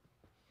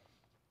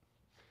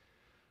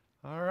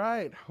All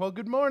right. Well,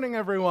 good morning,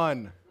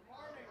 everyone.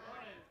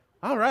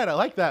 All right. I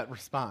like that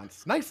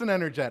response. Nice and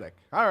energetic.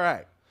 All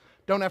right.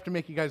 Don't have to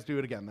make you guys do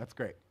it again. That's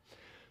great.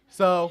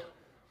 So,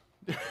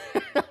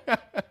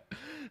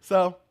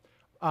 for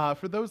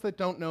those that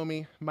don't know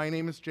me, my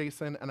name is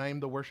Jason, and I am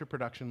the worship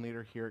production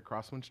leader here at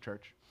Crosswinds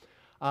Church.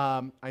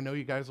 I know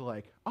you guys are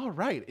like, all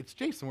right, it's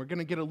Jason. We're going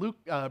to get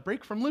a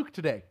break from Luke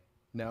today.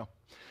 No.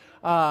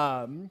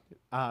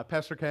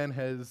 Pastor Ken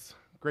has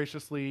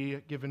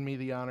graciously given me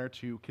the honor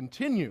to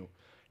continue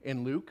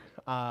in Luke.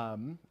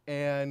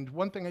 And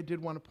one thing I did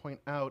want to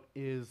point out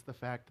is the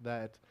fact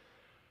that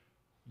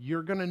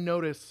you're going to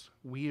notice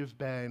we have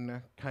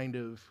been kind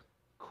of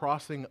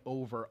crossing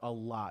over a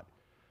lot.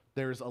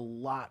 There's a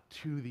lot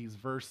to these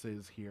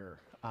verses here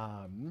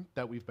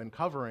that we've been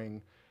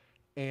covering.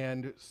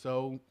 And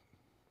so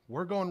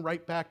we're going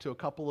right back to a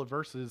couple of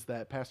verses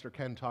that Pastor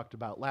Ken talked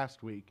about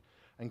last week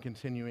and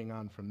continuing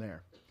on from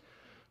there.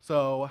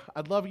 So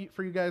I'd love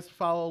for you guys to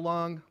follow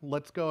along.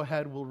 Let's go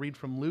ahead. We'll read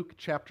from Luke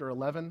chapter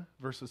 11,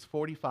 verses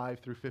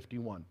 45 through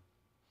 51.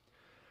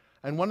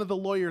 And one of the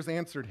lawyers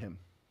answered him,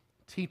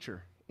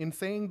 "Teacher, in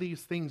saying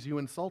these things you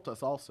insult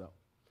us also."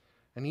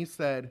 And he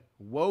said,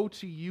 "Woe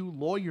to you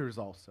lawyers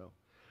also,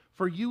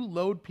 for you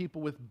load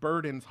people with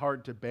burdens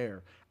hard to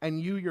bear, and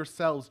you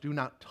yourselves do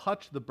not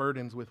touch the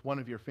burdens with one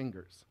of your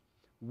fingers.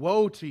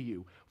 Woe to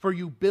you, for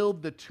you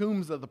build the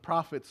tombs of the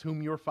prophets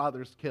whom your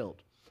fathers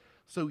killed.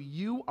 So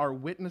you are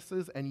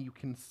witnesses, and you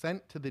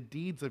consent to the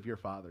deeds of your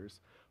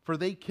fathers, for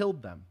they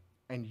killed them,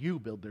 and you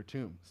build their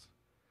tombs.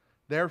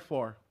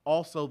 Therefore,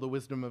 also the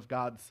wisdom of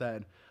God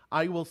said,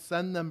 I will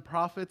send them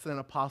prophets and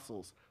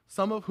apostles,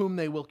 some of whom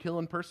they will kill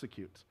and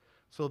persecute,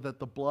 so that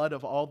the blood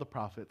of all the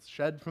prophets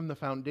shed from the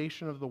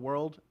foundation of the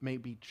world may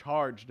be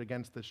charged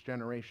against this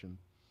generation,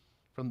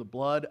 from the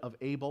blood of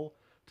Abel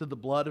to the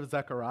blood of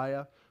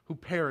Zechariah, who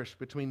perished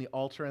between the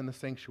altar and the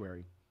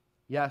sanctuary.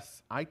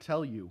 Yes, I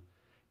tell you,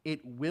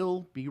 it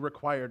will be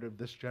required of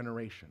this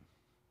generation."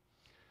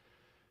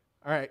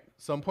 All right,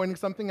 so I'm pointing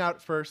something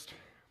out first.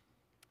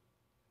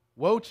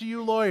 Woe to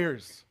you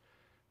lawyers.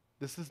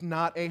 This is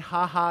not a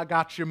ha-ha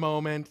gotcha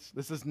moment.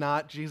 This is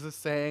not Jesus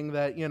saying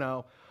that,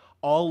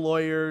 all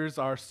lawyers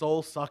are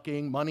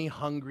soul-sucking,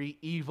 money-hungry,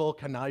 evil,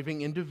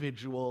 conniving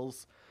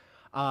individuals.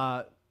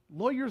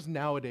 Lawyers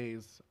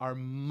nowadays are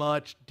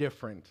much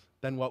different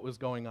than what was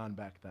going on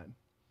back then.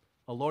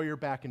 A lawyer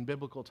back in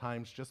biblical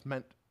times just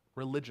meant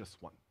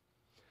religious one.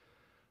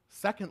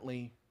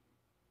 Secondly,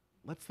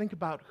 let's think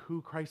about who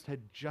Christ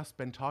had just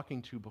been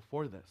talking to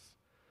before this,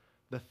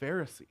 the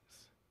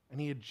Pharisees.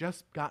 And he had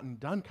just gotten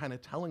done kind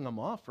of telling them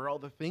off for all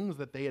the things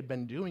that they had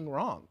been doing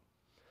wrong.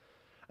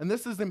 And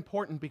this is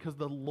important because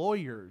the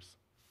lawyers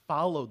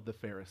followed the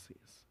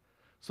Pharisees.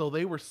 So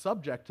they were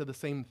subject to the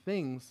same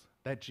things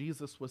that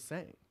Jesus was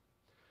saying.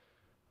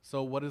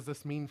 So what does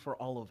this mean for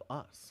all of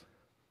us?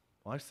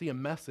 Well, I see a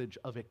message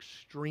of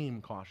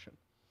extreme caution.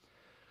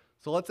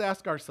 So let's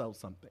ask ourselves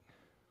something.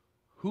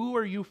 Who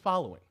are you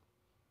following?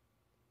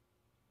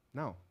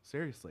 No,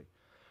 seriously.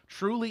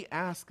 Truly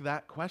ask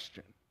that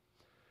question.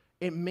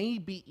 It may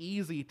be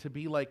easy to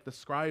be like the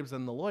scribes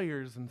and the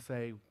lawyers and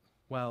say,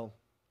 well,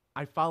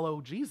 I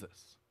follow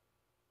Jesus.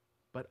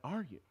 But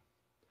are you?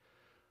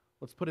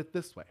 Let's put it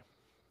this way.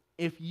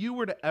 If you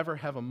were to ever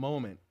have a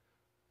moment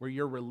where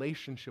your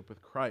relationship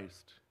with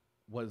Christ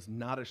was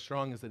not as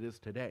strong as it is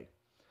today,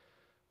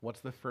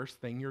 what's the first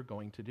thing you're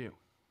going to do?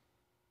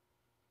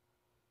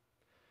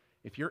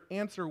 If your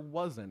answer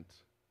wasn't,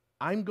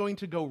 I'm going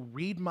to go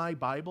read my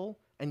Bible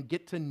and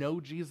get to know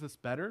Jesus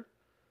better,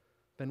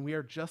 then we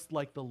are just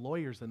like the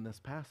lawyers in this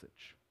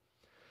passage.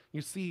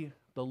 You see,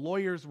 the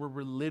lawyers were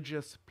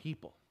religious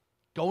people,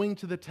 going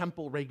to the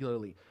temple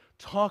regularly,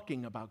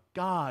 talking about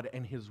God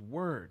and his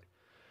word,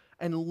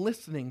 and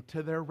listening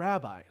to their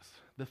rabbis,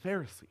 the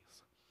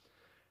Pharisees.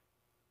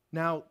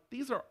 Now,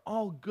 these are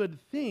all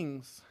good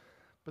things,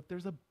 but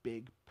there's a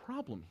big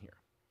problem here.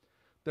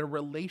 Their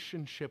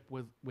relationship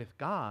with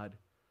God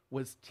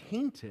was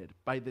tainted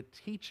by the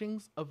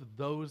teachings of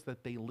those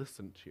that they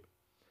listened to.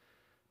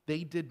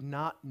 They did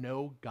not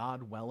know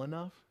God well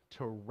enough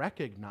to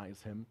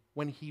recognize him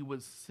when he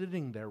was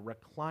sitting there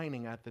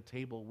reclining at the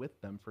table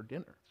with them for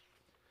dinner.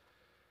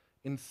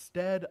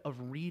 Instead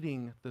of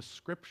reading the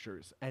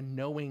scriptures and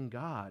knowing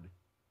God,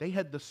 they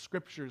had the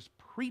scriptures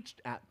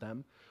preached at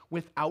them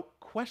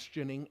without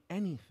questioning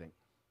anything.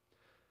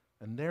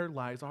 And there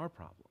lies our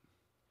problem.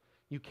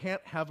 You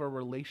can't have a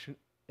relationship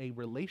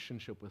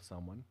with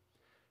someone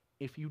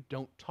if you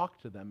don't talk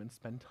to them and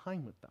spend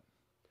time with them.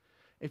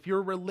 If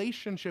your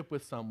relationship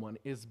with someone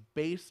is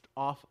based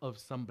off of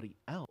somebody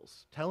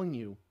else telling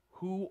you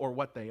who or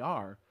what they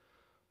are,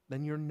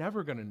 then you're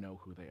never going to know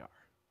who they are.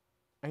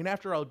 And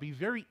after all, it'd be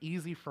very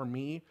easy for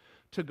me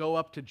to go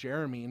up to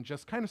Jeremy and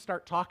just kind of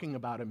start talking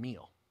about a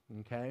meal,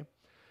 okay?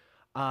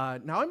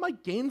 Now, I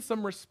might gain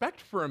some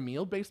respect for a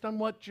meal based on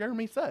what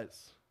Jeremy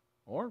says.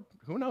 Or,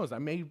 who knows, I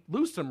may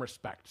lose some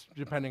respect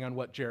depending on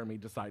what Jeremy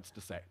decides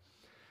to say.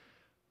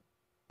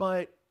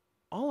 But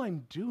all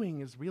I'm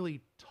doing is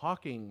really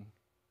talking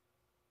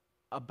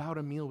about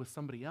a meal with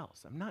somebody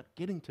else. I'm not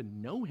getting to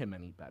know him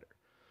any better.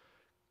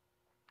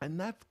 And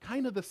that's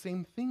kind of the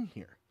same thing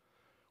here.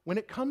 When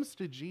it comes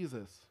to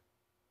Jesus,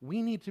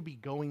 we need to be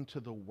going to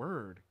the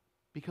Word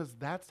because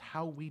that's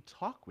how we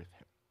talk with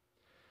him.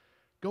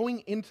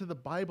 Going into the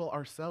Bible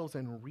ourselves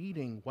and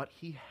reading what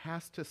he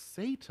has to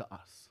say to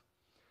us.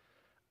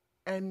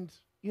 And,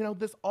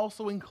 this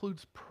also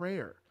includes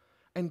prayer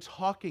and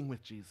talking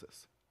with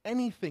Jesus.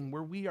 Anything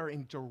where we are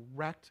in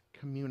direct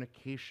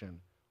communication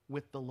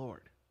with the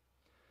Lord.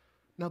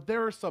 Now,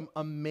 there are some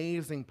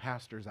amazing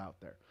pastors out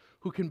there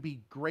who can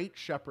be great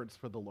shepherds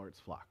for the Lord's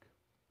flock.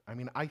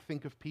 I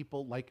think of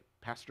people like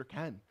Pastor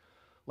Ken,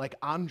 like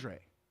Andre,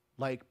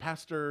 like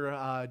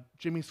Pastor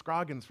Jimmy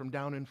Scroggins from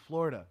down in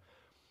Florida,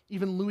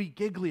 even Louis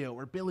Giglio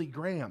or Billy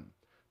Graham.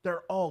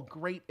 They're all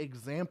great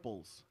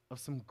examples of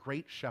some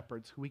great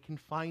shepherds who we can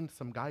find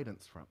some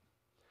guidance from.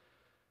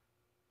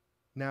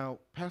 Now,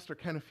 Pastor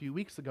Ken a few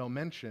weeks ago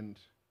mentioned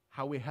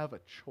how we have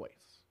a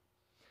choice.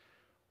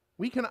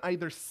 We can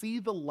either see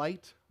the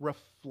light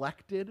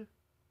reflected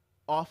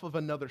off of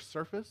another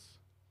surface,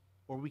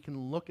 or we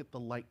can look at the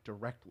light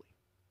directly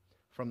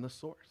from the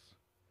source.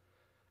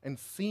 And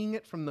seeing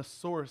it from the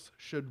source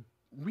should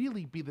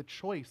really be the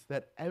choice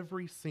that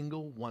every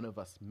single one of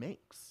us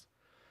makes.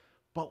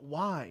 But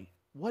why?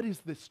 What is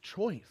this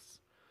choice?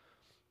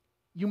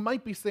 You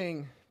might be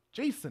saying,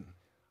 Jason,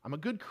 I'm a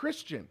good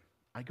Christian.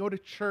 I go to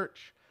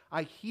church.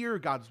 I hear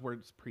God's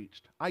words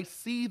preached. I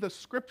see the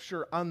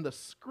scripture on the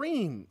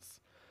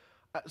screens.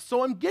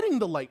 So I'm getting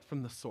the light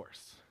from the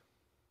source.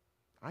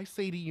 I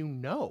say to you,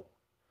 no.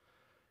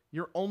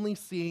 You're only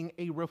seeing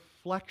a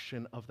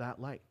reflection of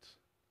that light.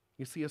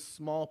 You see a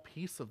small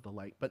piece of the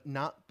light, but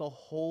not the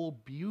whole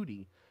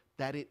beauty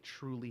that it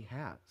truly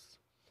has.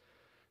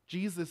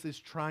 Jesus is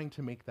trying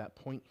to make that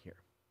point here.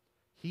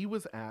 He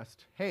was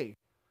asked, hey,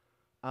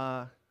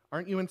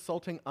 aren't you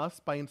insulting us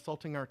by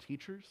insulting our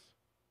teachers?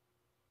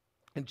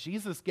 And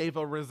Jesus gave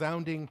a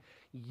resounding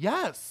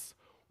yes.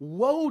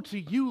 Woe to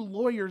you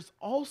lawyers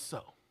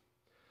also.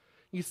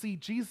 You see,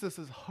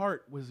 Jesus'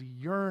 heart was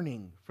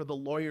yearning for the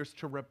lawyers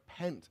to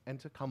repent and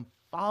to come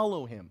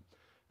follow him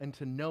and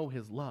to know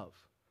his love.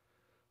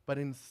 But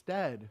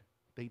instead,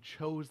 they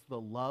chose the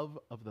love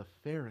of the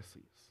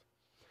Pharisees.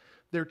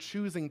 They're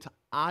choosing to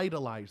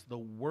idolize the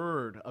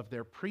word of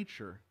their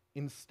preacher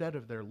instead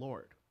of their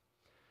Lord.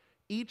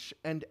 Each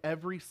and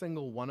every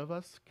single one of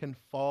us can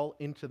fall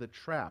into the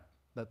trap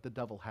that the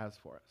devil has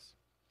for us.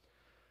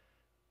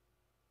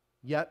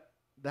 Yet,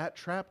 that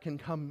trap can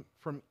come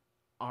from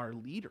our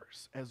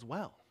leaders as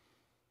well.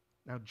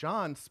 Now,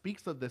 John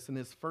speaks of this in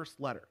his first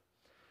letter,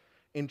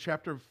 in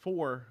chapter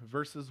 4,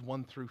 verses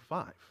 1 through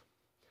 5.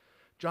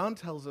 John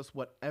tells us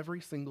what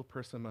every single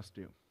person must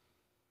do.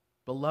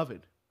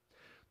 Beloved,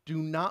 do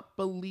not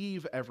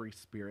believe every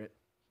spirit,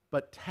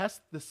 but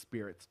test the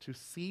spirits to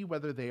see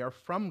whether they are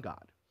from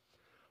God.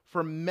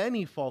 For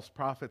many false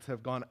prophets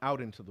have gone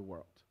out into the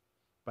world.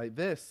 By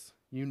this,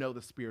 you know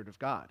the Spirit of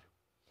God.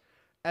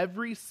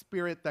 Every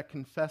spirit that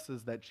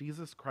confesses that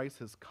Jesus Christ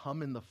has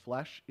come in the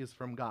flesh is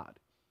from God.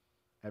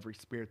 Every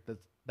spirit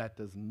that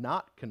does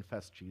not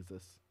confess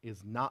Jesus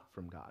is not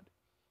from God.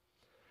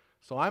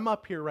 So I'm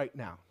up here right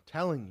now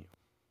telling you,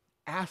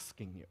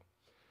 asking you,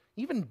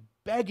 even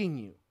begging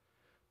you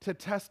to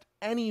test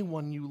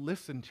anyone you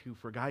listen to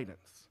for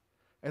guidance.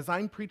 As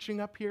I'm preaching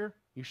up here,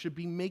 you should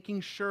be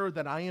making sure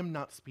that I am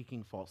not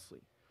speaking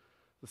falsely.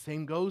 The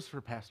same goes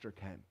for Pastor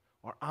Ken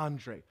or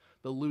Andre,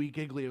 the Louis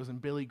Giglios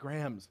and Billy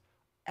Grahams.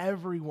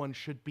 Everyone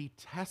should be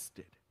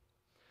tested.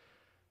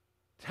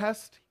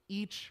 Test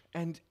each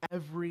and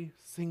every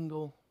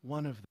single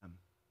one of them.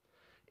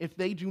 If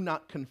they do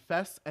not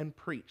confess and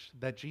preach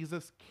that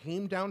Jesus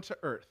came down to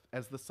earth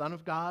as the Son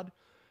of God,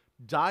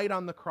 died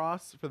on the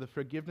cross for the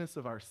forgiveness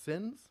of our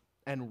sins,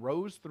 and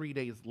rose 3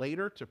 days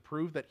later to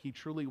prove that he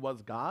truly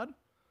was God,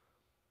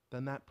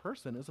 then that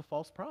person is a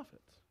false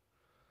prophet.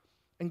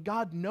 And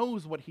God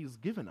knows what he's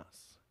given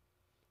us.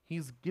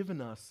 He's given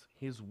us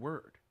his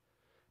word.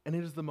 And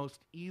it is the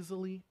most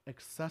easily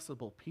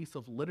accessible piece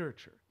of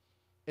literature,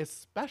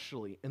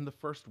 especially in the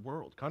first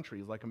world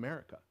countries like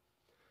America.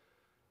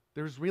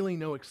 There's really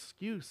no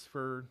excuse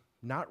for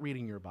not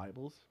reading your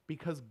Bibles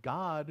because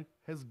God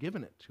has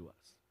given it to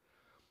us.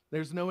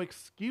 There's no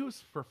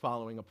excuse for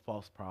following a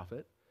false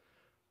prophet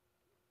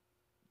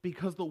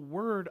because the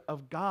word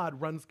of God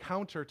runs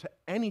counter to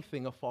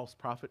anything a false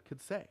prophet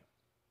could say.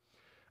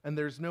 And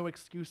there's no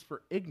excuse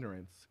for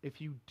ignorance if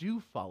you do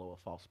follow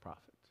a false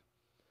prophet.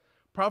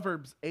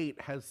 Proverbs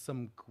 8 has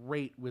some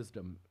great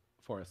wisdom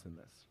for us in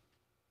this.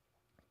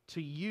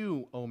 To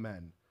you, O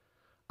men,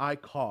 I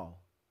call,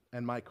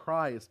 and my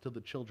cry is to the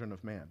children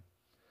of man.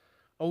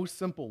 O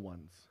simple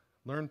ones,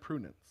 learn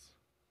prudence.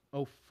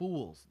 O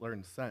fools,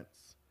 learn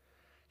sense.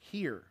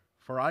 Hear,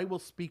 for I will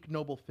speak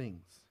noble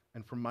things,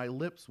 and from my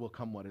lips will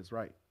come what is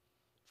right.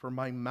 For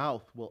my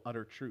mouth will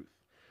utter truth.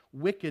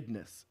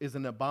 Wickedness is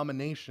an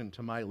abomination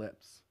to my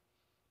lips.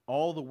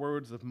 All the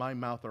words of my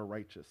mouth are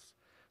righteous.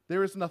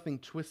 There is nothing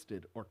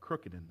twisted or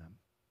crooked in them.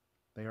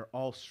 They are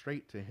all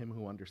straight to him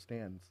who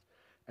understands,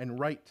 and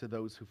right to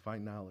those who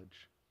find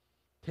knowledge.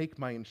 Take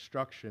my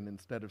instruction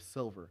instead of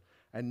silver,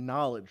 and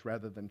knowledge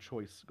rather than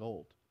choice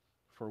gold.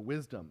 For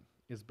wisdom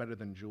is better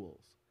than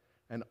jewels,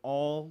 and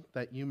all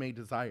that you may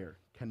desire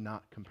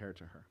cannot compare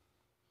to her.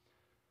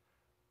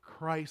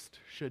 Christ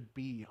should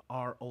be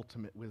our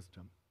ultimate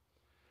wisdom.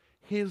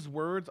 His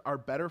words are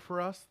better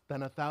for us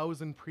than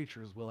 1,000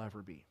 preachers will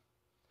ever be.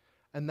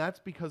 And that's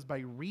because by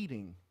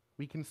reading,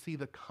 we can see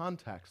the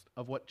context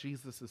of what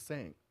Jesus is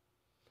saying.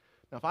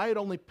 Now, if I had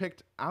only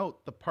picked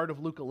out the part of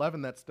Luke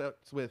 11 that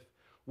starts with,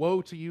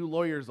 "Woe to you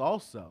lawyers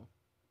also,"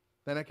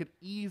 then I could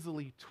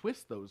easily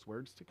twist those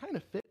words to kind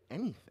of fit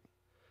anything.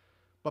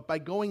 But by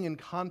going in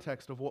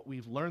context of what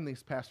we've learned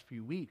these past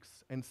few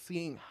weeks and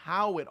seeing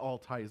how it all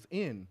ties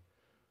in,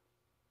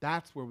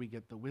 that's where we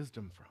get the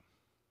wisdom from.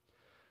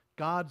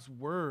 God's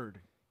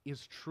word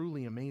is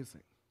truly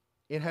amazing.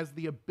 It has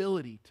the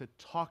ability to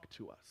talk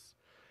to us.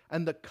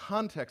 And the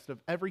context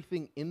of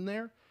everything in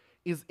there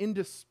is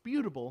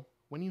indisputable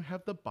when you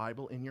have the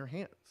Bible in your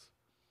hands.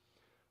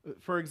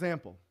 For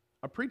example,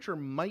 a preacher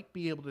might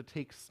be able to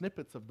take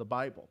snippets of the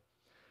Bible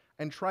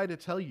and try to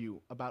tell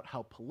you about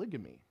how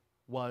polygamy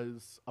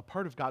was a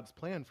part of God's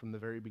plan from the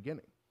very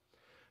beginning.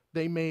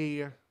 They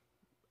may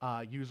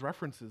use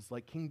references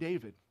like King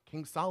David,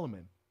 King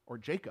Solomon, or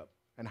Jacob,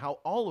 and how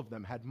all of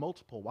them had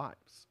multiple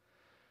wives.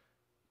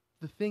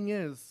 The thing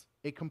is,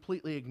 it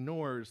completely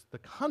ignores the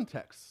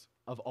context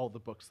of all the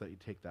books that you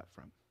take that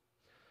from.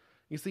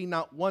 You see,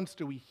 not once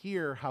do we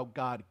hear how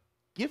God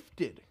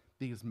gifted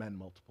these men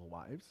multiple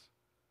wives.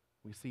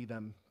 We see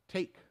them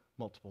take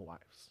multiple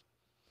wives.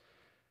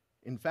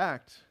 In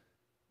fact,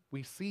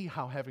 we see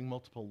how having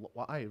multiple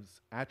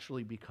wives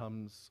actually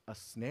becomes a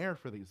snare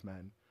for these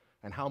men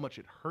and how much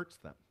it hurts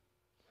them.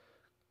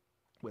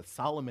 With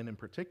Solomon in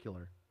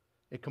particular,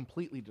 it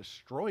completely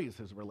destroys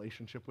his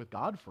relationship with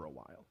God for a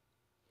while.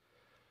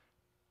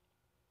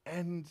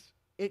 And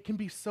it can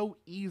be so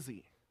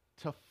easy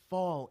to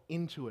fall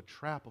into a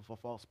trap of a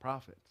false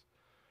prophet.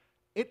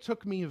 It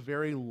took me a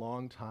very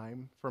long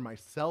time for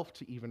myself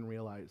to even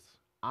realize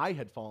I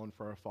had fallen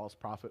for a false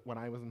prophet when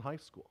I was in high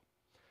school.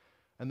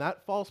 And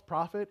that false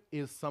prophet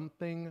is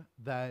something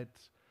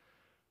that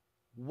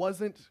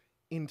wasn't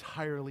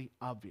entirely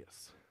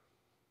obvious.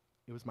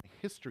 It was my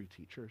history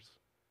teachers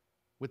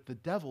with the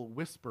devil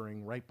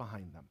whispering right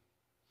behind them.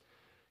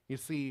 You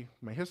see,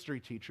 my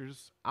history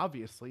teachers,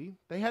 obviously,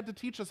 they had to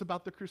teach us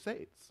about the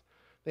Crusades.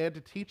 They had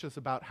to teach us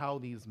about how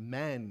these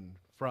men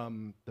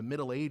from the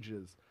Middle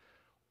Ages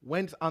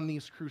went on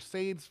these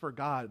crusades for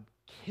God,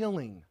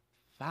 killing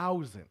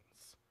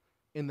thousands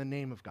in the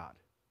name of God.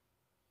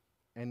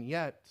 And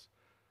yet,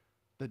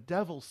 the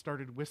devil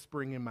started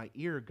whispering in my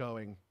ear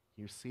going,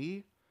 "You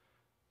see,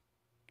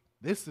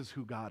 this is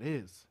who God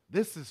is.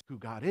 This is who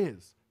God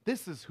is.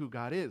 This is who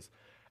God is."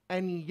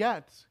 And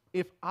yet,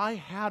 if I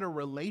had a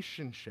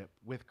relationship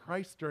with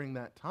Christ during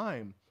that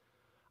time,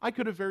 I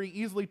could have very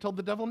easily told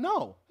the devil,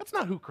 "No, that's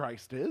not who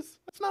Christ is.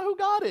 That's not who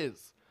God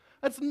is.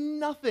 That's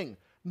nothing,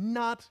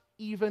 not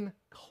even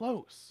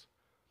close."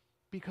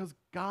 Because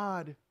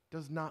God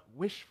does not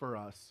wish for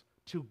us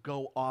to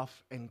go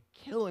off and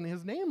kill in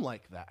his name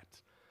like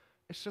that.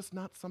 It's just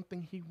not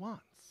something he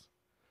wants.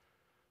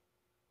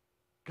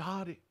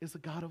 God is a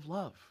God of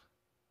love.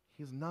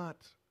 He's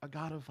not a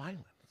God of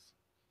violence.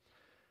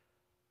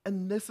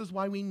 And this is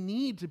why we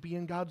need to be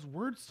in God's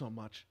word so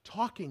much,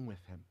 talking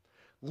with him,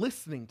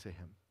 listening to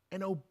him,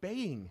 and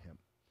obeying him.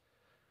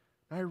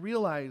 And I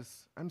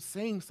realize I'm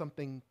saying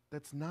something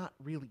that's not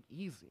really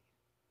easy.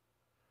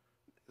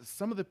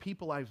 Some of the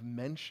people I've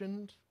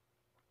mentioned,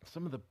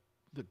 some of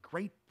the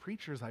great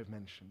preachers I've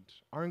mentioned,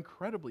 are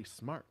incredibly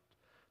smart.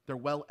 They're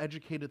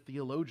well-educated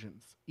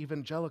theologians,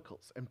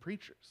 evangelicals, and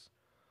preachers.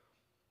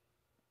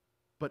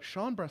 But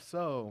Sean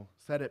Brasseau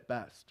said it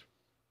best.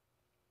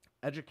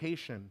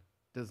 Education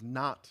does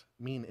not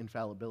mean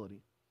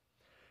infallibility.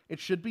 It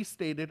should be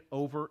stated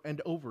over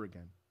and over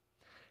again.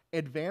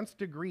 Advanced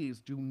degrees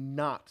do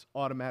not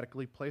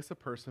automatically place a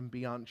person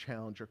beyond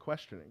challenge or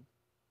questioning.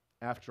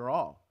 After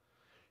all,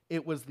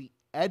 it was the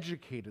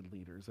educated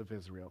leaders of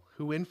Israel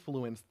who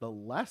influenced the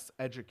less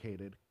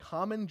educated,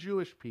 common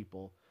Jewish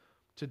people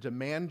to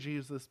demand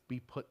Jesus be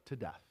put to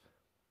death.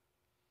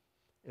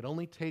 It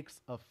only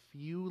takes a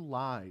few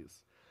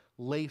lies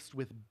laced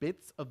with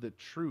bits of the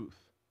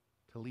truth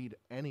to lead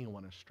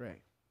anyone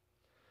astray.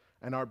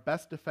 And our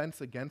best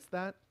defense against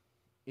that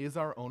is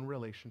our own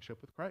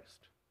relationship with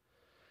Christ.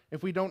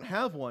 If we don't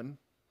have one,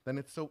 then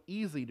it's so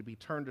easy to be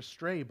turned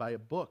astray by a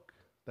book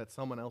that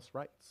someone else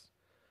writes,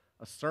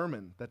 a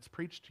sermon that's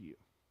preached to you,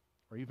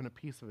 or even a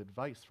piece of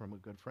advice from a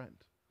good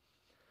friend.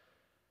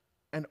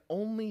 And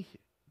only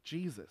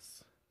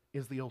Jesus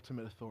is the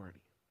ultimate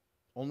authority.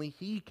 Only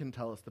he can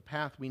tell us the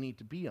path we need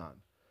to be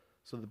on.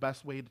 So the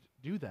best way to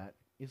do that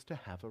is to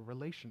have a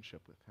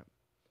relationship with him.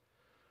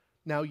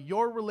 Now,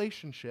 your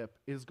relationship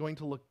is going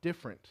to look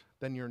different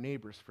than your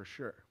neighbor's for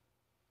sure.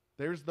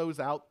 There's those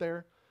out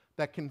there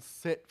that can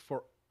sit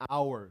for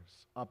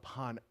hours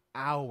upon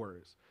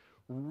hours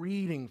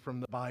reading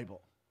from the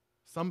Bible.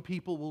 Some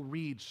people will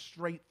read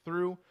straight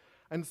through,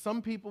 And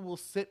some people will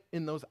sit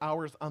in those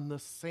hours on the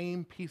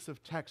same piece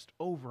of text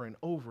over and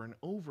over and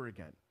over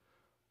again.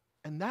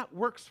 And that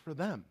works for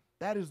them.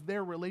 That is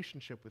their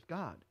relationship with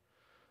God.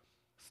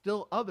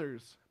 Still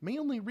others may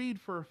only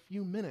read for a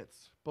few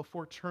minutes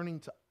before turning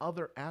to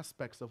other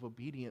aspects of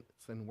obedience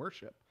and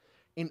worship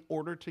in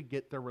order to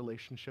get their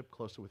relationship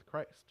closer with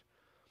Christ.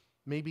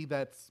 Maybe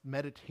that's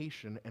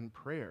meditation and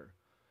prayer.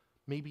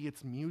 Maybe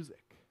it's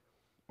music.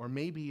 Or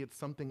maybe it's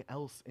something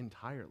else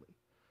entirely.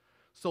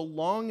 So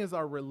long as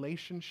our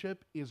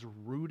relationship is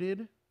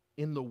rooted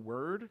in the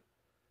Word,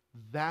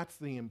 that's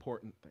the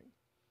important thing.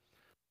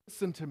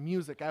 Listen to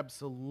music,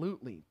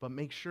 absolutely, but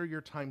make sure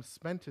your time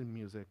spent in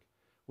music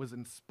was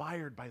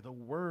inspired by the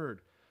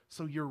Word,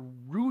 so you're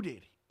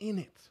rooted in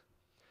it.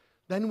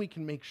 Then we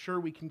can make sure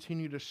we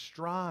continue to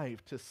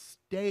strive to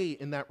stay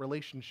in that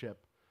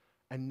relationship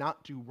and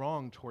not do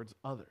wrong towards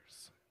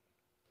others.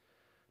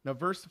 Now,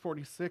 verse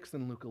 46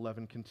 in Luke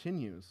 11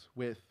 continues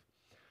with,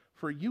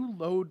 "For you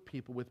load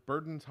people with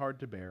burdens hard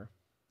to bear,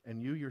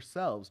 and you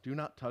yourselves do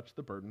not touch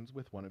the burdens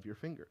with one of your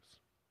fingers."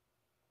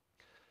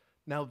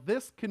 Now,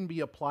 this can be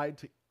applied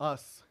to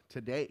us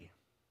today.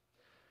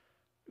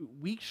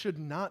 We should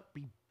not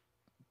be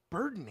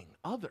burdening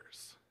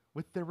others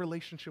with their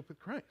relationship with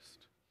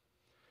Christ.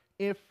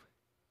 If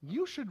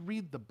 "you should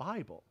read the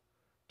Bible"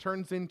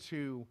 turns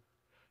into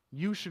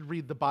 "you should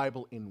read the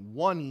Bible in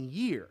 1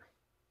 year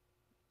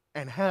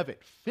and have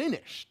it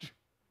finished,"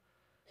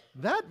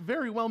 that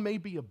very well may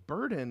be a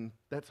burden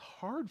that's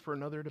hard for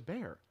another to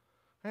bear.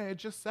 I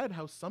just said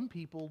how some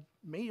people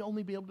may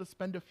only be able to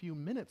spend a few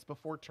minutes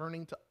before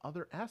turning to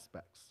other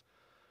aspects.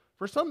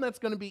 For some, that's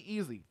going to be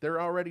easy. They're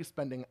already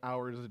spending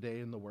hours a day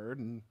in the Word,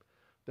 and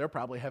they'll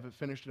probably have it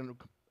finished in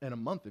a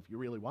month if you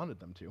really wanted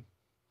them to.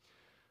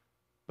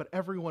 But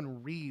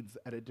everyone reads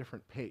at a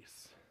different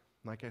pace.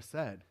 Like I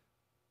said,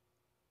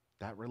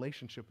 that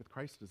relationship with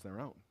Christ is their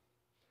own.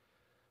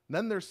 And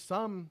then there's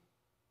some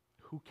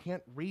who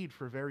can't read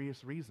for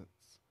various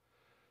reasons.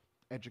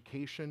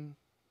 Education,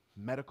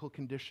 medical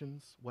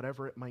conditions,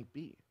 whatever it might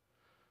be.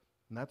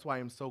 And that's why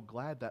I'm so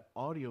glad that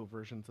audio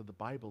versions of the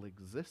Bible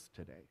exist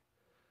today.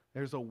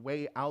 There's a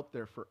way out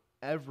there for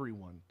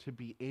everyone to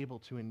be able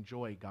to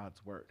enjoy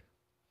God's Word.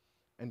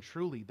 And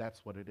truly,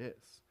 that's what it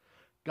is.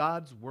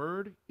 God's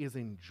Word is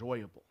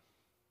enjoyable.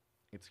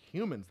 It's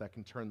humans that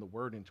can turn the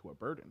Word into a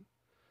burden.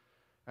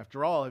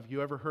 After all, have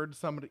you ever heard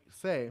somebody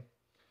say,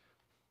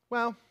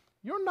 "Well,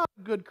 you're not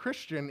a good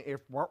Christian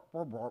if..."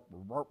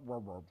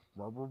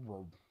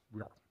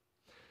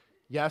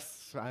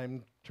 Yes,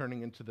 I'm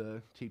turning into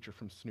the teacher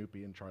from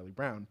Snoopy and Charlie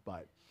Brown,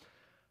 but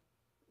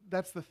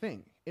that's the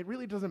thing. It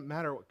really doesn't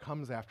matter what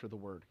comes after the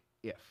word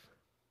 "if."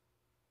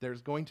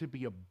 There's going to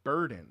be a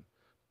burden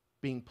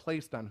being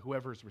placed on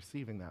whoever's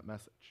receiving that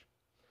message.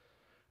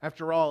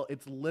 After all,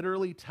 it's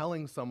literally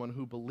telling someone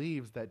who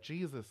believes that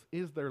Jesus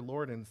is their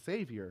Lord and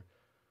Savior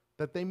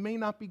that they may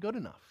not be good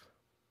enough.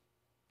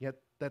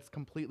 Yet that's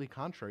completely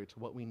contrary to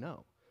what we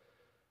know.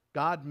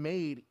 God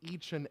made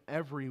each and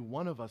every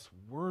one of us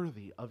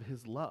worthy of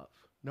His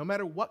love, no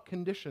matter what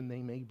condition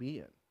they may be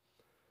in.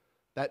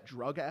 That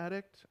drug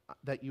addict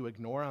that you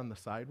ignore on the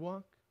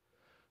sidewalk,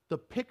 the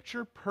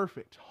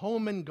picture-perfect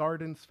home and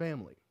gardens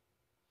family,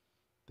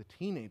 the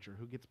teenager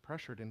who gets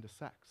pressured into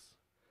sex,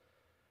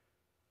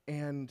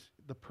 and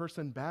the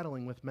person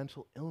battling with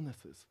mental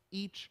illnesses.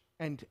 Each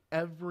and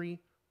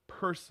every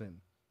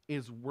person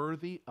is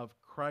worthy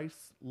of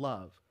Christ's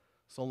love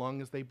so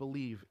long as they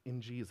believe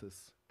in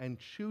Jesus and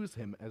choose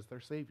Him as their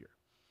Savior.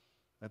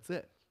 That's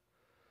it.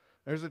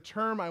 There's a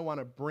term I want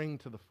to bring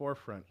to the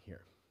forefront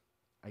here.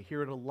 I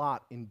hear it a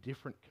lot in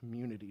different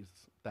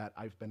communities that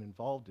I've been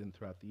involved in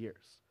throughout the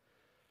years.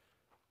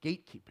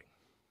 Gatekeeping.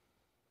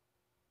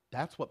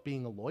 That's what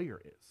being a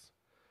lawyer is.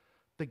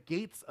 The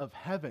gates of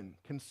heaven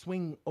can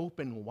swing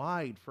open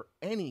wide for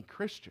any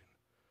Christian,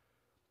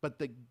 but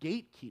the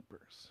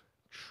gatekeepers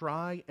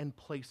try and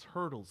place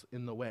hurdles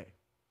in the way.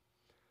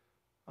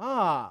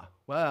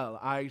 Well,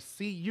 I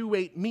see you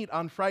ate meat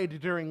on Friday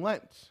during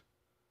Lent.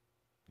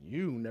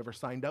 You never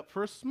signed up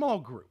for a small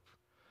group.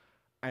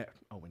 And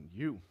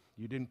you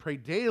didn't pray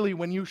daily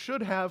when you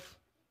should have.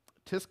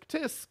 Tisk,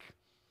 tisk.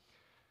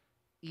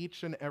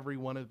 Each and every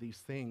one of these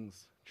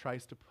things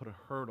tries to put a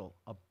hurdle,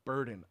 a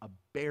burden, a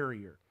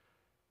barrier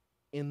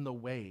in the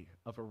way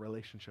of a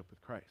relationship with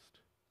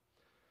Christ.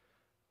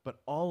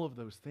 But all of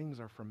those things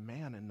are from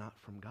man and not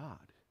from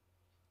God.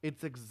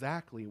 It's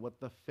exactly what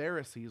the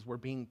Pharisees were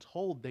being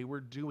told they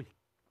were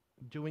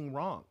doing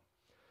wrong.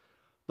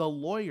 The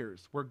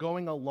lawyers were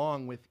going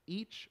along with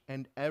each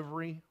and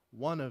every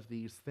one of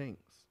these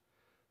things.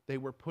 They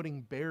were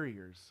putting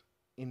barriers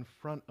in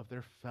front of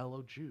their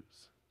fellow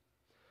Jews.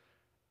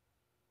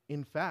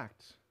 In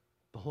fact,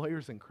 the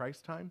lawyers in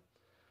Christ's time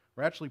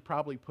were actually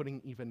probably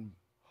putting even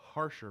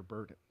harsher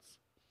burdens.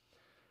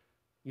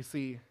 You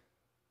see,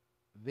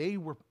 they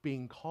were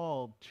being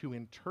called to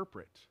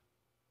interpret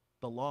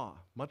the law,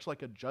 much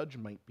like a judge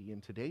might be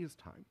in today's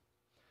time.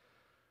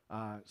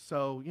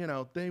 So,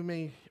 they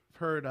may have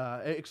heard,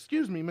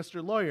 "Excuse me,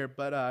 Mr. Lawyer,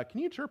 but can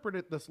you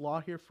interpret this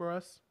law here for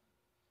us?"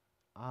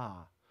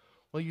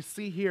 Well, you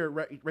see here,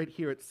 right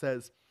here, it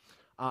says,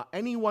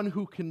 anyone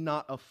who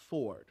cannot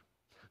afford.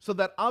 So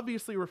that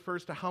obviously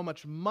refers to how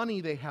much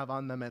money they have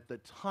on them at the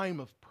time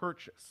of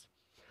purchase.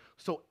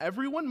 So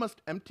everyone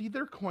must empty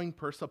their coin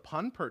purse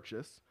upon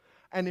purchase,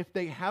 and if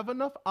they have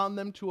enough on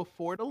them to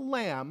afford a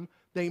lamb,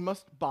 they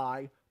must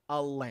buy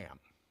a lamb.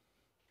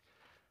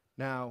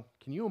 Now,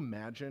 can you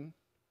imagine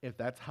if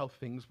that's how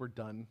things were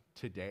done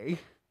today?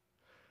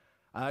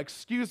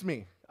 Excuse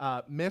me,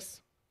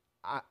 miss,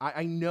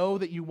 I know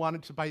that you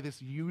wanted to buy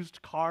this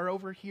used car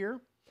over here,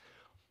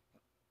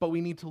 but we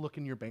need to look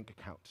in your bank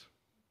account.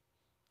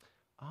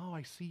 Oh,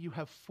 I see you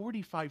have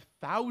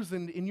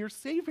 $45,000 in your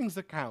savings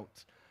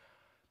account.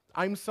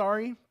 I'm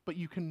sorry, but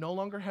you can no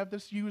longer have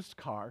this used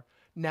car.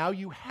 Now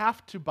you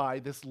have to buy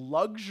this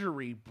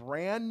luxury,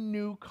 brand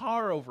new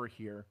car over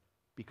here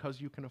because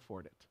you can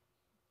afford it.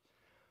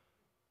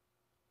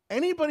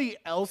 Anybody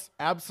else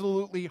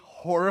absolutely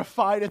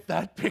horrified at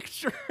that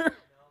picture?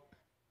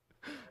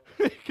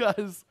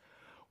 Because,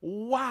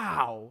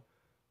 wow,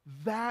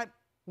 that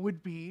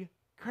would be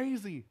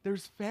crazy.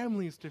 There's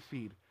families to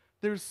feed.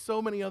 There's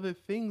so many other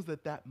things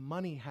that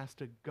money has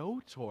to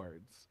go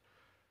towards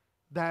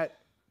that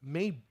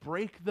may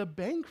break the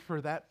bank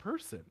for that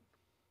person.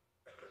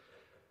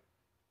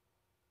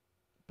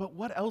 But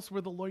what else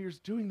were the lawyers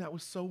doing that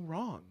was so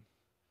wrong?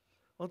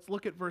 Let's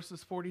look at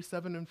verses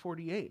 47 and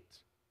 48.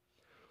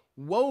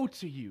 Woe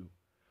to you,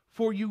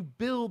 for you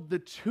build the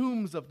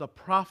tombs of the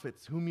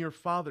prophets whom your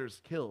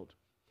fathers killed.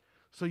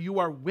 So you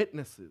are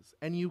witnesses,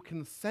 and you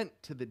consent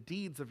to the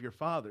deeds of your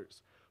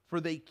fathers,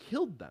 for they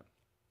killed them,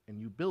 and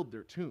you build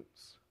their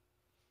tombs.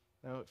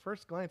 Now, at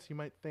first glance, you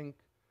might think,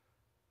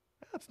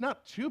 that's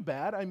not too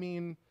bad. I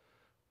mean,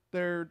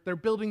 they're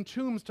building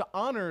tombs to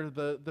honor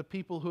the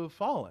people who have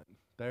fallen.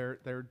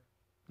 They're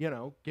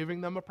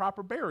giving them a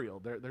proper burial.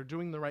 They're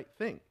doing the right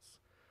things.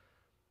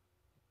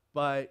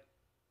 But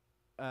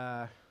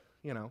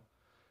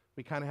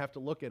we kind of have to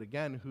look at,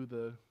 again, who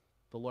the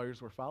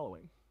lawyers were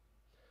following.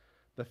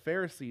 The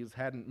Pharisees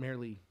hadn't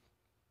merely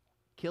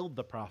killed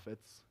the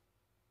prophets,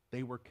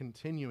 they were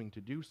continuing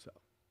to do so.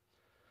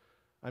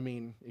 I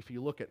mean, if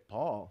you look at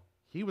Paul,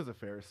 he was a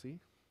Pharisee.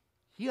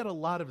 He had a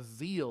lot of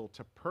zeal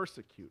to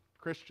persecute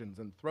Christians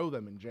and throw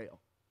them in jail.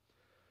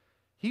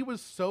 He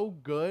was so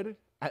good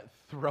at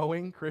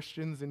throwing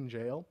Christians in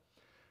jail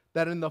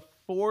that in the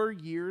 4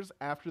 years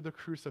after the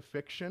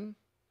crucifixion,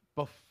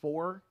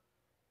 before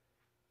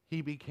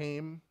he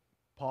became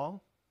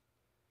Paul,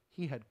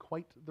 he had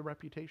quite the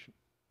reputation.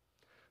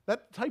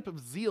 That type of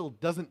zeal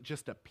doesn't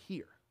just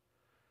appear.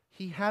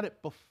 He had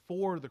it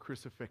before the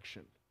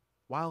crucifixion,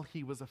 while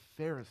he was a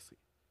Pharisee.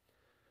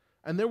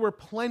 And there were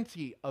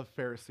plenty of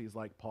Pharisees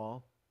like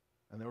Paul,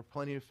 and there were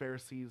plenty of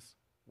Pharisees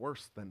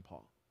worse than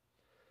Paul.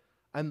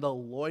 And the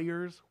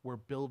lawyers were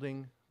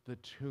building the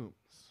tombs.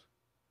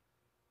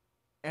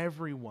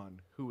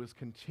 Everyone who was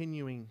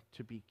continuing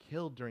to be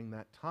killed during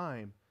that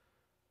time,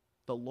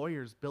 the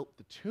lawyers built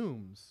the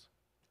tombs.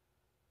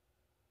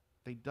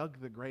 They dug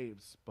the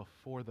graves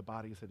before the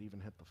bodies had even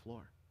hit the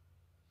floor.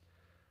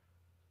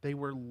 The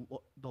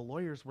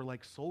lawyers were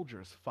like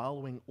soldiers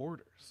following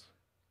orders.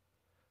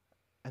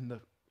 And the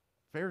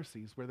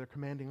Pharisees were their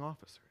commanding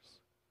officers.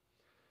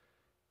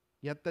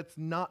 Yet that's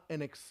not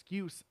an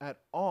excuse at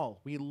all.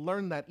 We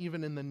learned that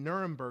even in the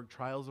Nuremberg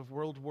trials of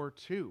World War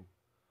II.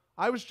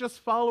 I was just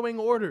following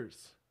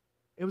orders.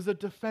 It was a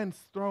defense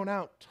thrown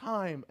out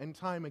time and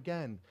time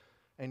again.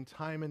 And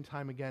time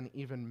again,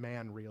 even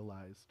man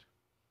realized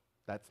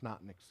that's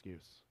not an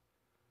excuse.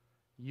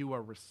 You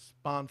are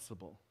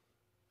responsible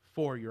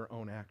for your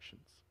own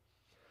actions.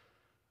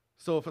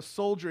 So if a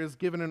soldier is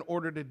given an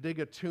order to dig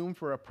a tomb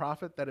for a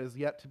prophet that is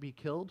yet to be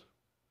killed,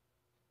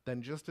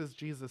 then just as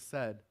Jesus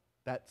said,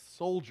 that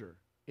soldier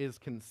is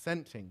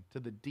consenting to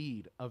the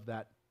deed of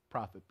that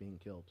prophet being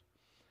killed.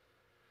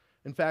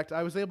 In fact,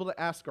 I was able to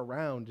ask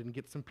around and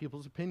get some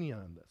people's opinion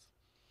on this.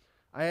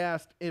 I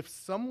asked, if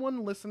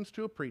someone listens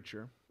to a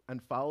preacher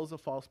and follows a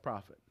false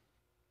prophet,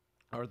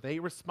 are they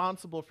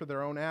responsible for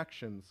their own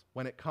actions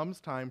when it comes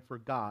time for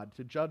God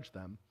to judge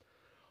them?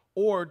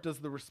 Or does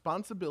the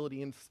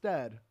responsibility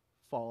instead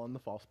fall on the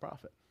false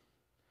prophet?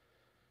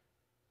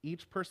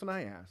 Each person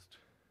I asked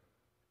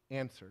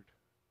answered,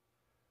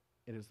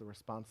 it is the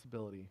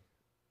responsibility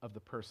of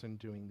the person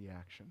doing the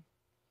action.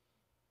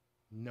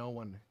 No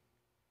one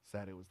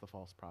said it was the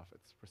false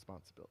prophet's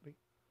responsibility.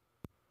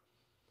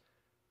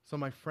 So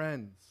my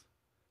friends,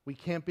 we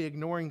can't be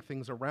ignoring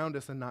things around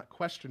us and not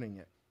questioning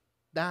it.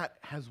 That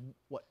is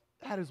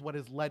what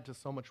has led to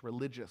so much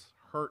religious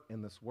hurt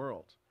in this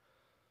world.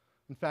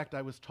 In fact,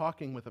 I was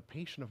talking with a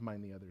patient of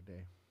mine the other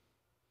day.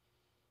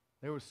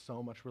 There was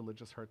so much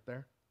religious hurt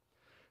there.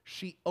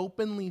 She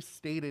openly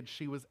stated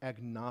she was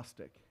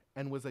agnostic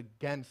and was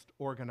against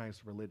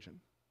organized religion.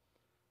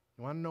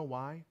 You want to know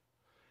why?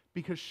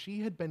 Because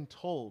she had been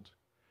told,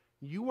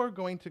 you are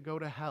going to go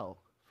to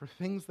hell for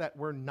things that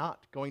were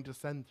not going to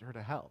send her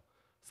to hell,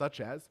 such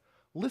as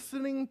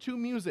listening to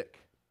music,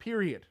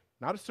 period.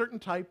 Not a certain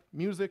type,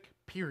 music,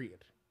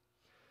 period.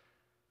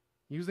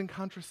 Using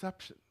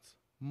contraceptions,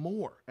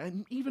 more,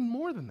 and even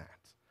more than that.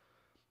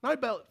 I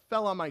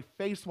fell on my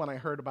face when I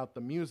heard about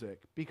the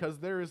music, because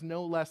there is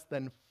no less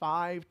than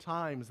 5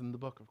 times in the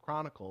book of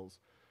Chronicles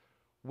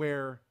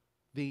where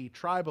the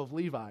tribe of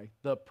Levi,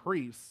 the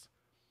priests,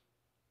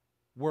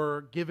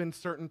 were given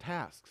certain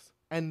tasks.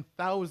 And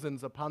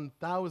thousands upon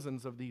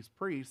thousands of these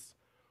priests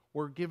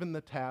were given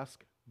the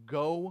task,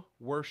 go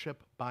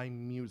worship by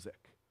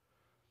music.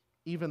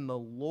 Even the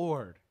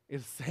Lord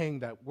is saying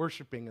that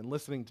worshiping and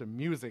listening to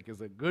music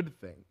is a good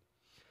thing.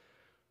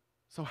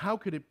 So how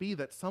could it be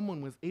that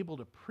someone was able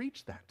to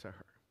preach that to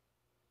her?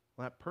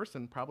 Well, that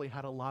person probably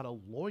had a lot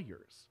of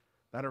lawyers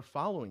that are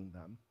following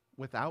them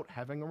without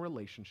having a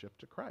relationship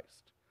to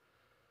Christ.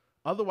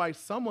 Otherwise,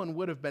 someone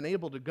would have been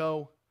able to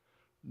go,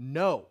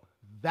 no,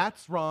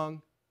 that's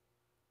wrong,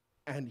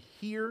 and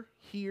here,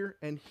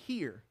 and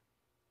here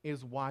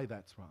is why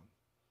that's wrong.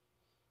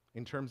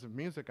 In terms of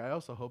music, I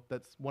also hope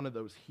that's one of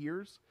those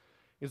here's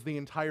is the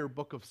entire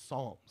book of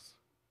Psalms,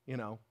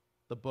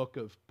 the book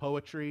of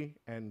poetry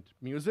and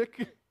music.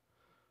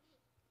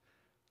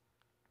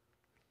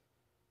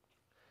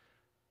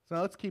 So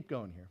now let's keep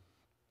going here.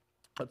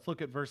 Let's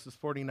look at verses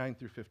 49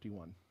 through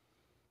 51.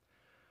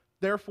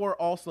 Therefore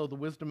also the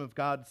wisdom of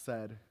God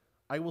said,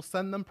 I will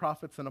send them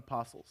prophets and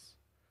apostles,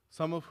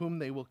 some of whom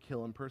they will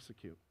kill and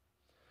persecute,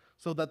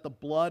 so that the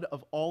blood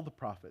of all the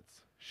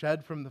prophets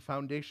shed from the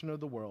foundation of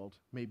the world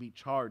may be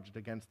charged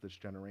against this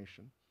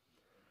generation,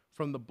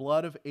 from the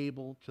blood of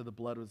Abel to the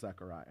blood of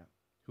Zechariah,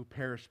 who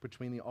perished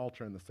between the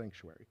altar and the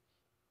sanctuary.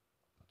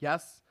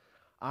 Yes,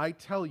 I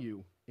tell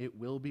you, it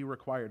will be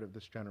required of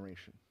this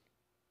generation.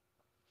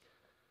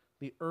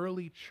 The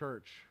early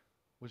church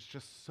was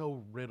just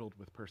so riddled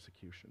with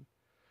persecution.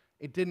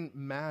 It didn't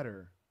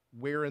matter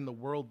where in the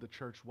world the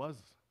church was.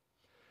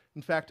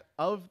 In fact,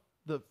 of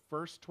the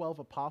first 12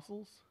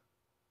 apostles,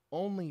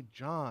 only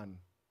John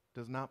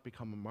does not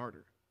become a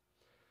martyr.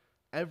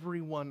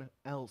 Everyone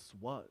else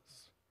was.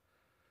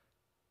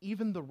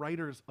 Even the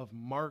writers of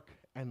Mark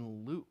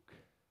and Luke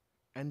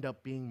end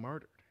up being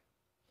martyred.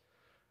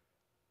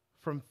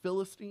 From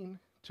Philistine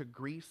to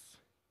Greece,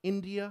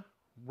 India,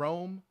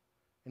 Rome,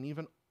 and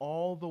even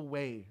all the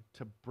way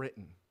to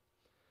Britain,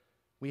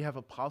 we have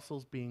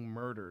apostles being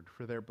murdered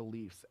for their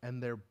beliefs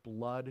and their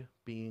blood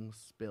being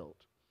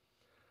spilled.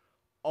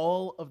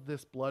 All of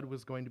this blood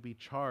was going to be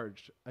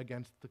charged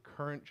against the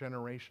current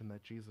generation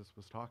that Jesus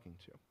was talking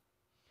to.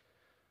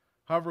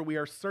 However, we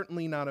are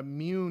certainly not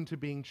immune to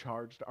being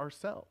charged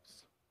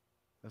ourselves.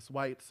 That's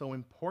why it's so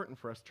important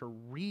for us to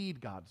read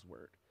God's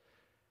word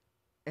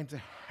and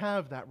to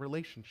have that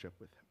relationship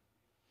with him.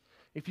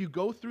 If you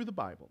go through the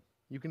Bible,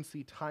 you can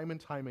see time and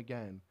time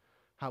again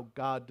how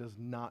God does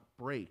not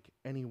break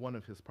any one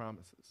of his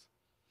promises.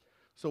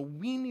 So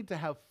we need to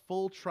have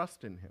full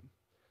trust in him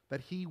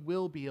that he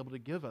will be able to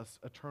give us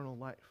eternal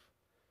life.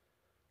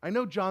 I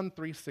know John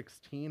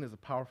 3:16 is a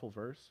powerful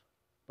verse,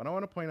 but I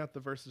want to point out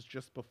the verses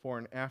just before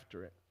and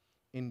after it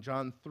in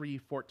John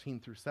 3:14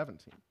 through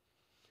 17.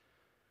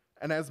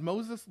 And as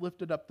Moses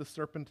lifted up the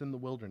serpent in the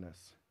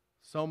wilderness,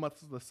 so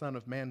must the Son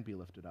of Man be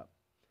lifted up,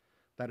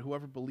 that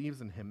whoever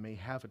believes in him may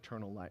have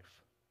eternal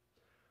life.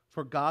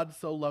 For God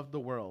so loved the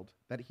world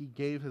that he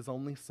gave his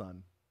only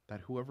Son,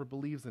 that whoever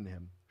believes in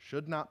him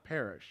should not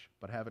perish,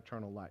 but have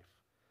eternal life.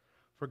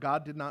 For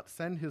God did not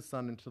send his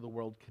Son into the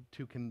world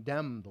to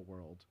condemn the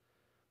world,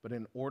 but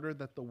in order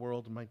that the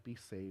world might be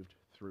saved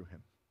through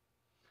him.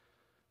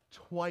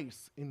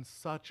 Twice in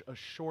such a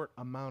short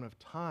amount of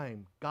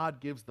time, God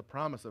gives the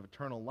promise of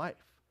eternal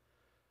life.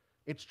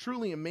 It's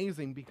truly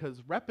amazing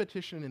because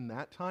repetition in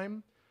that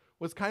time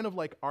was kind of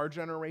like our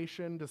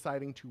generation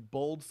deciding to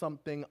bold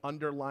something,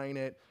 underline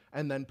it,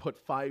 and then put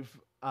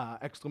 5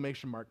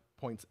 exclamation mark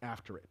points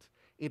after it.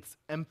 It's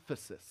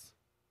emphasis.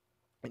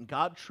 And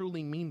God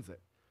truly means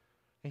it.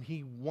 And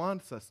he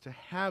wants us to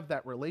have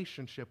that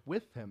relationship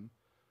with him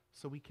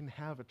so we can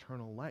have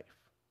eternal life.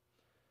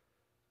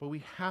 But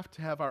we have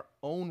to have our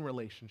own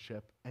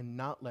relationship and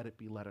not let it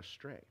be led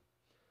astray.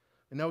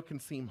 I know it can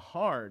seem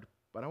hard,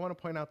 but I want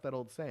to point out that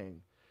old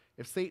saying,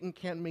 if Satan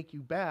can't make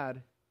you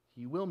bad,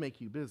 he will make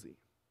you busy.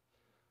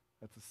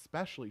 That's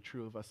especially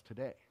true of us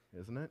today,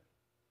 isn't it?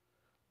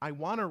 I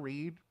want to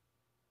read,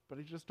 but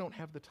I just don't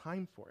have the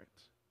time for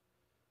it.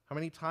 How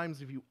many times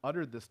have you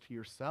uttered this to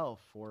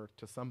yourself or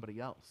to somebody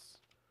else?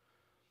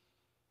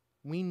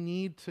 We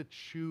need to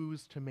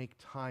choose to make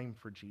time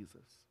for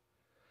Jesus.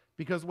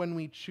 Because when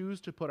we choose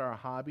to put our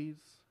hobbies,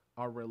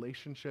 our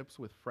relationships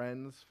with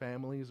friends,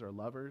 families, or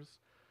lovers,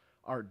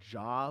 our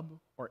job,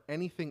 or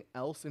anything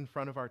else in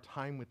front of our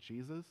time with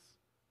Jesus,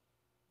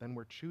 then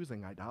we're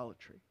choosing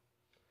idolatry.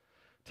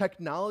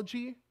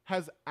 Technology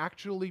has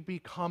actually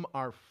become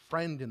our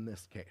friend in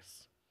this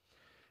case.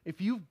 If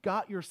you've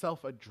got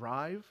yourself a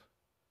drive,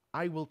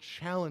 I will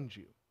challenge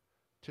you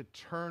to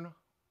turn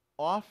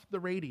off the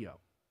radio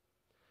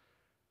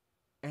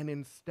and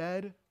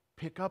instead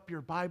pick up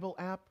your Bible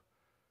app,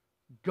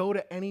 go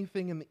to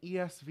anything in the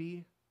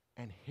ESV,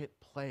 and hit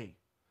play.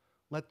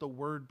 Let the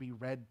word be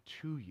read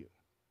to you.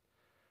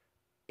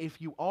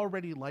 If you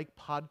already like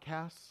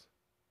podcasts,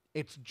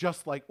 it's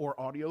just like, or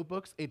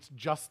audiobooks, it's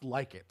just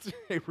like it.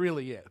 It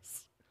really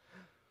is.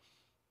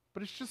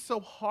 but it's just so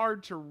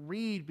hard to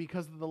read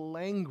because of the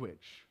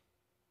language.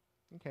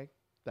 Okay,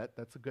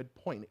 that's a good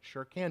point. It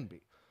sure can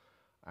be.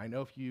 I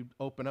know if you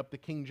open up the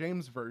King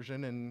James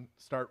Version and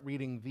start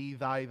reading thee,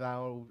 thy,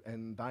 thou,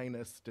 and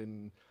thynest,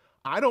 and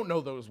I don't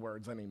know those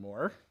words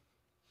anymore.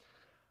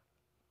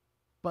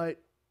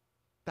 But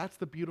that's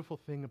the beautiful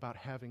thing about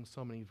having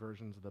so many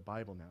versions of the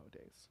Bible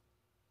nowadays.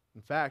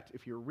 In fact,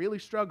 if you're really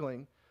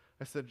struggling,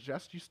 I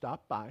suggest you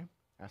stop by,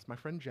 ask my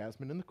friend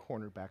Jasmine in the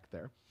corner back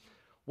there,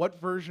 what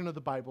version of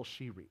the Bible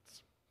she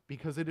reads.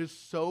 Because it is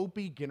so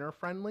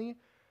beginner-friendly,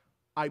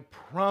 I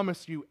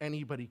promise you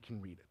anybody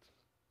can read it.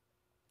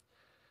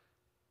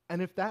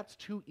 And if that's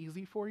too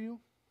easy for you,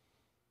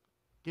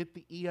 get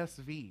the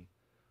ESV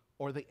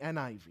or the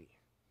NIV.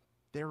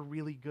 They're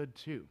really good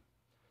too.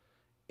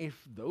 If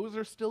those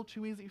are still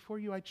too easy for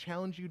you, I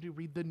challenge you to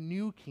read the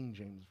New King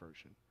James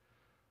Version.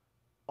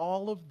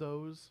 All of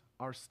those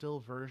are still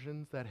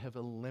versions that have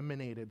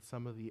eliminated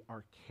some of the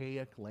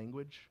archaic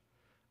language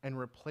and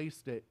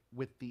replaced it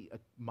with the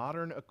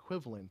modern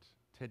equivalent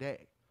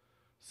today.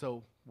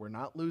 So we're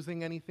not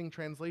losing anything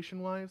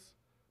translation-wise,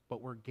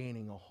 but we're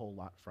gaining a whole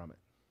lot from it.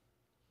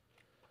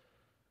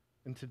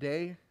 And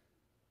today,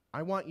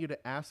 I want you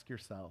to ask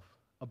yourself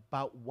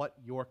about what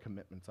your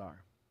commitments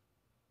are.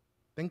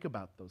 Think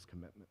about those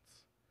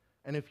commitments,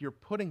 and if you're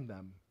putting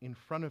them in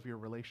front of your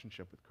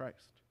relationship with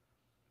Christ.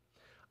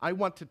 I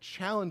want to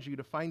challenge you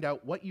to find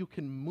out what you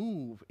can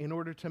move in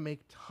order to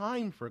make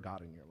time for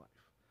God in your life,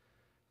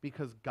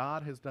 because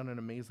God has done an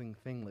amazing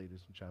thing,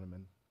 ladies and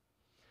gentlemen.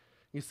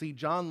 You see,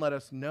 John let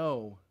us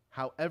know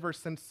how ever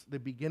since the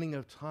beginning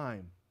of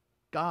time,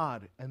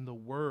 God and the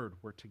Word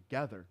were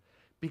together,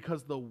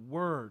 because the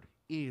Word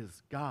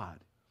is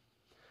God.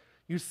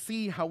 You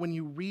see how when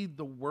you read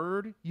the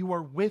Word, you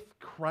are with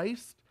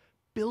Christ,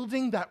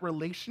 building that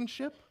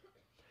relationship.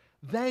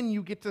 Then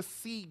you get to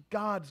see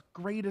God's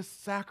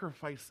greatest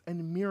sacrifice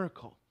and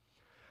miracle.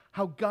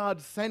 How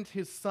God sent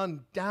his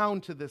Son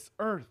down to this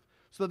earth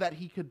so that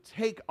he could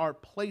take our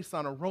place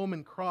on a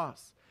Roman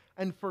cross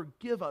and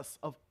forgive us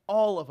of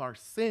all of our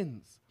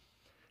sins.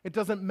 It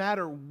doesn't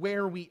matter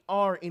where we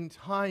are in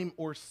time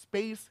or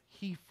space,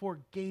 he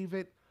forgave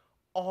it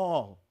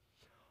all.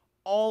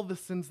 All the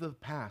sins of the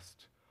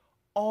past,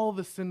 all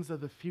the sins of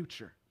the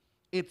future.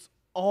 It's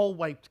all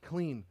wiped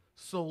clean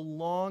so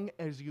long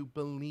as you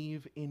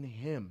believe in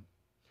him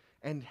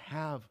and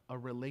have a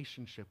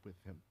relationship with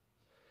him.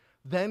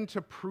 Then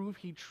to prove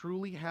he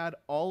truly had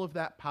all of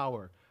that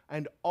power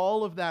and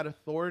all of that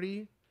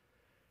authority,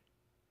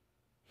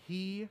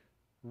 he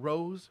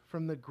rose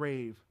from the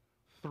grave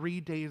 3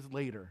 days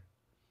later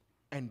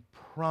and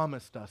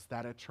promised us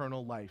that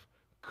eternal life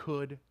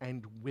could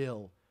and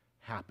will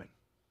happen.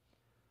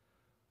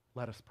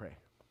 Let us pray.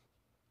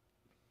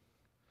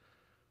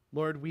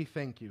 Lord, we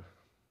thank you.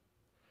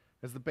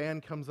 As the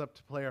band comes up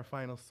to play our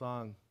final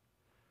song,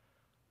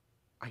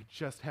 I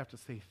just have to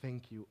say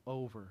thank you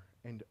over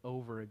and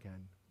over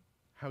again.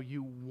 How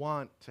you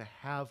want to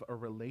have a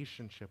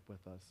relationship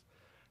with us,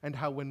 and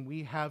how when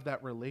we have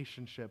that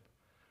relationship,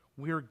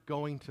 we're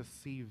going to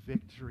see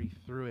victory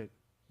through it.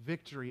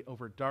 Victory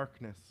over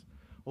darkness,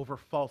 over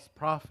false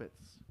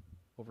prophets,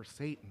 over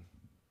Satan,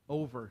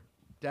 over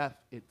death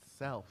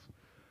itself.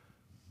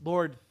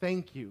 Lord,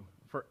 thank you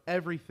for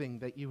everything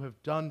that you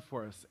have done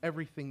for us,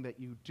 everything that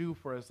you do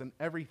for us, and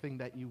everything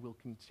that you will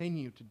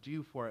continue to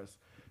do for us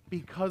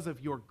because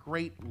of your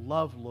great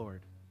love,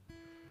 Lord.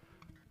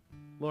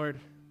 Lord,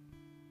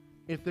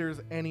 if there's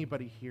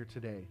anybody here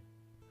today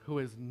who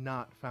has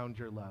not found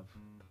your love,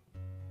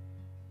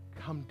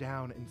 come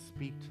down and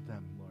speak to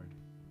them, Lord.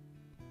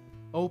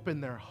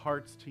 Open their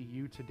hearts to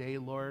you today,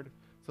 Lord,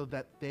 so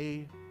that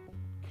they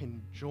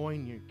can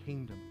join your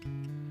kingdom,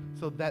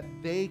 so that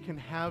they can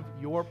have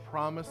your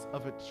promise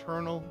of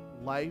eternal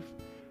life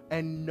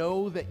and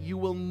know that you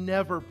will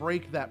never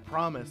break that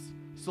promise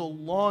so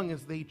long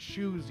as they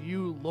choose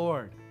you,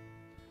 Lord.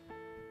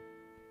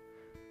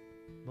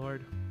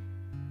 Lord,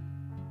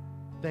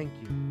 thank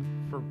you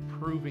for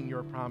proving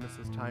your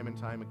promises time and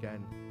time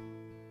again.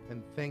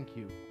 And thank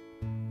you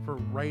for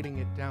writing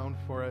it down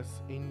for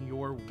us in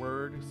your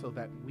word so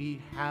that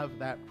we have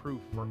that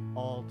proof for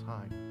all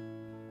time.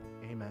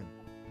 Amen.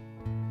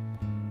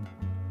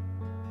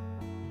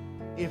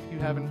 If you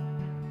haven't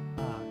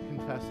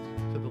confessed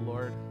to the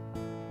Lord,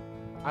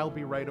 I'll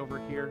be right over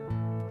here.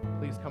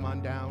 Please come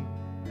on down.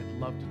 I'd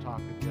love to talk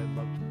with you. I'd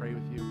love to pray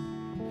with you.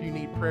 If you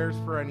need prayers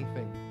for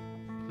anything,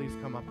 please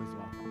come up as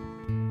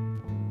well.